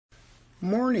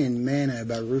Morning Manna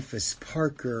by Rufus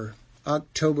Parker,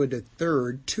 October the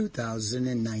 3rd,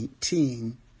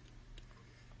 2019.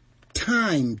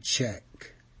 Time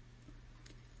check.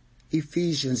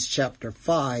 Ephesians chapter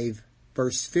 5,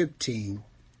 verse 15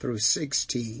 through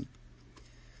 16.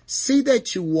 See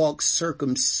that you walk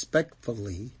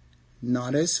circumspectly,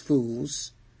 not as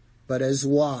fools, but as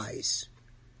wise,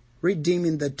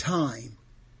 redeeming the time,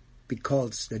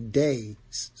 because the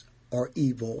days are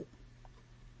evil.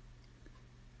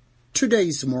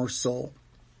 Today's morsel.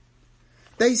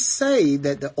 They say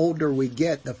that the older we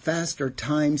get, the faster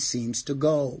time seems to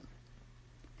go.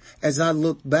 As I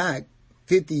look back,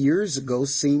 50 years ago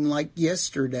seemed like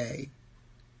yesterday.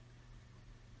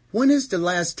 When is the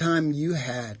last time you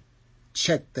had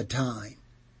checked the time?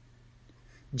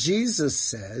 Jesus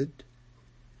said,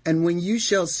 "And when you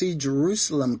shall see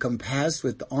Jerusalem compassed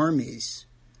with armies,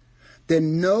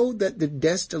 then know that the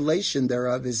desolation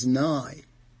thereof is nigh.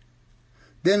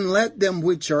 Then let them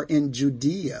which are in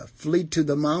Judea flee to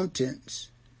the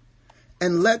mountains,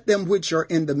 and let them which are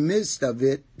in the midst of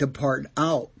it depart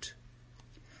out.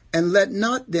 And let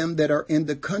not them that are in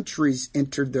the countries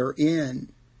enter therein.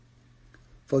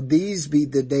 For these be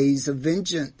the days of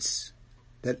vengeance,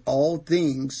 that all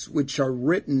things which are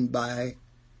written by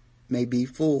may be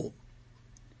full.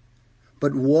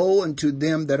 But woe unto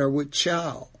them that are with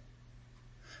child,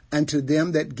 and to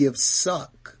them that give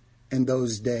suck in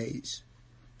those days.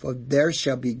 For there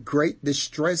shall be great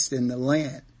distress in the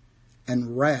land,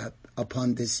 and wrath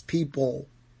upon this people.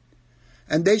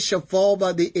 And they shall fall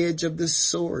by the edge of the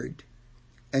sword,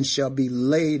 and shall be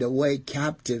laid away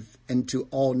captive into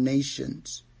all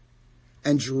nations.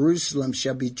 And Jerusalem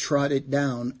shall be trodden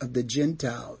down of the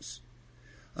Gentiles,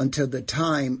 until the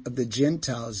time of the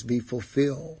Gentiles be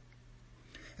fulfilled.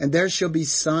 And there shall be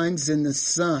signs in the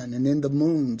sun, and in the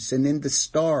moons, and in the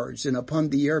stars, and upon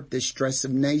the earth distress of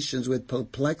nations with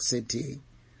perplexity.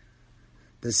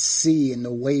 The sea and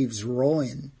the waves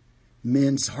roaring,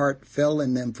 men's heart fell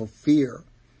in them for fear,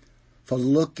 for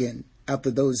looking after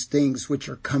those things which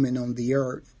are coming on the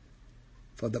earth.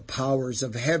 For the powers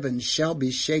of heaven shall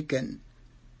be shaken.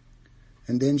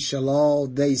 And then shall all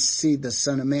they see the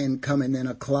Son of Man coming in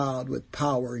a cloud with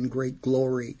power and great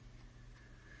glory.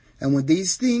 And when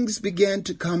these things began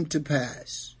to come to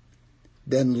pass,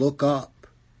 then look up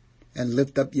and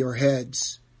lift up your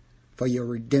heads, for your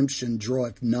redemption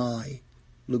draweth nigh."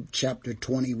 Luke chapter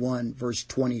 21, verse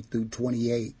 20 through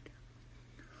 28.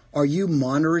 Are you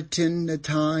monitoring the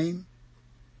time?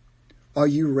 Are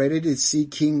you ready to see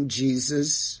King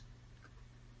Jesus?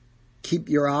 Keep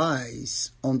your eyes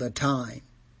on the times.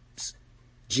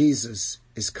 Jesus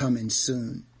is coming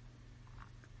soon.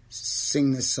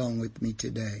 Sing this song with me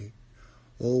today.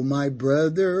 Oh, my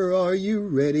brother, are you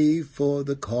ready for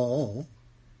the call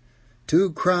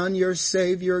to crown your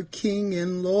Savior, King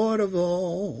and Lord of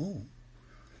all?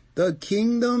 The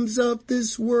kingdoms of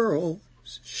this world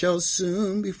shall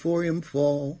soon before him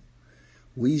fall.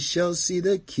 We shall see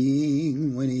the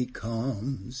King when he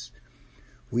comes.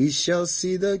 We shall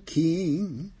see the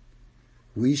King.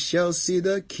 We shall see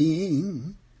the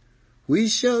King. We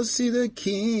shall see the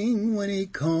King when he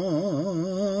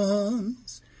comes.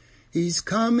 He's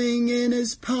coming in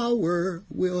his power.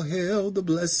 We'll hail the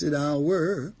blessed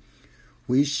hour.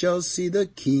 We shall see the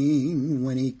King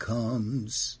when he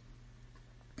comes.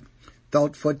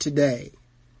 Thought for today.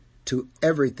 To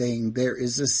everything there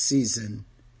is a season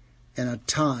and a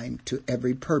time to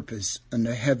every purpose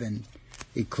under heaven.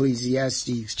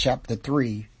 Ecclesiastes chapter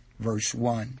 3, verse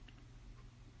 1.